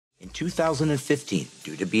2015,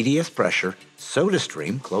 due to BDS pressure,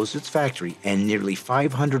 SodaStream closed its factory and nearly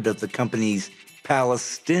 500 of the company's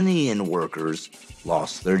Palestinian workers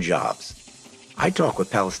lost their jobs. I talk with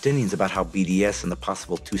Palestinians about how BDS and the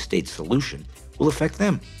possible two-state solution will affect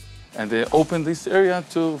them. And they opened this area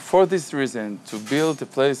for this reason, to build a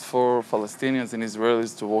place for Palestinians and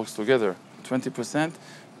Israelis to work together. 20%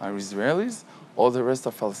 are Israelis, all the rest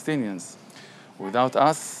are Palestinians. Without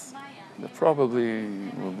us, they probably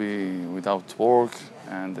will be without work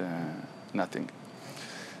and nothing.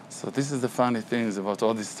 So this is the funny things about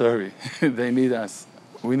all this story. They need us.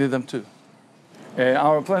 We need them too.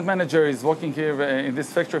 Our plant manager is working here in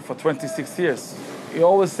this factory for 26 years. He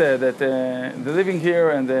always said that the living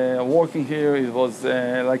here and the working here, it was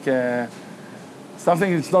like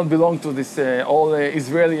something that don't belong to this all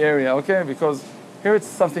Israeli area, okay? Because here it's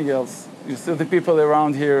something else. You see the people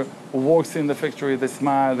around here who works in the factory, they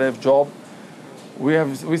smile, they have job. We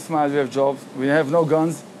smile, we have jobs. We have no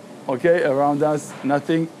guns, okay, around us,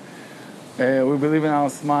 nothing. We believe in our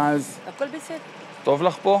smiles. הכל בסדר. טוב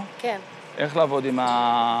לך פה? כן. איך לעבוד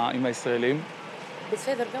עם הישראלים?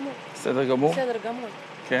 בסדר גמור. בסדר גמור? בסדר גמור.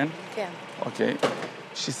 כן? כן. Okay.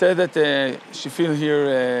 She said that she feels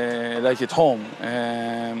here like at home.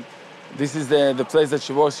 This is the place that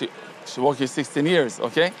she works. She worked here 16 years,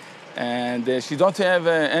 okay? And she don't have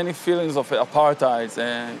any feelings of apartheid.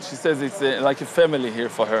 She says it's like a family here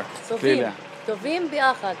for her. טובים, טובים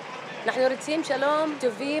ביחד. אנחנו רוצים שלום,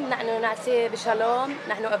 טובים, אנחנו נעשה בשלום,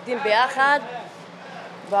 אנחנו עובדים ביחד,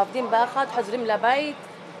 ועובדים ביחד, חוזרים לבית,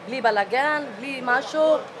 בלי בלגן, בלי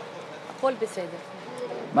משהו, הכל בסדר.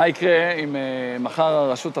 מה יקרה אם מחר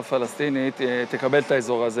הרשות הפלסטינית תקבל את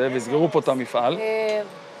האזור הזה ויסגרו פה את המפעל?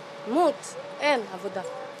 מות, אין עבודה.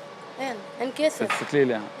 אין כסף. תסתכלי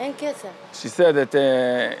עליה. אין כסף. She said that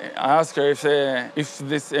I asked her if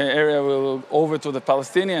this area will over to the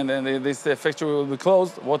Palestinian and this factory will be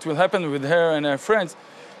closed, what will happen with her and her friends?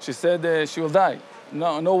 She said she will die.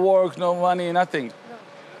 No work, no money, nothing.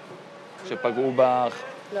 שפגעו בך.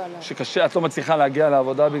 לא. שקשה, את לא מצליחה להגיע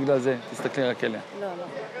לעבודה בגלל זה. תסתכלי רק אליה. לא.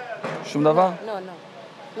 שום דבר?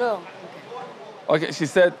 לא. Okay, she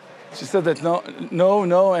said that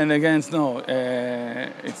no, and against no.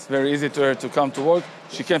 It's very easy to her to come to work.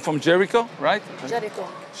 She came from Jericho, right? Jericho.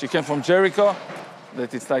 She came from Jericho,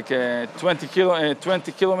 that it's like 20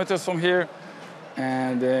 kilometers from here.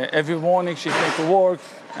 And every morning she came to work.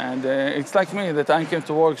 And it's like me, that I came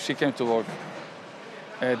to work, she came to work.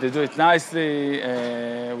 They do it nicely,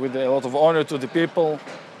 with a lot of honor to the people.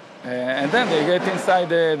 And then they get inside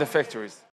the factories.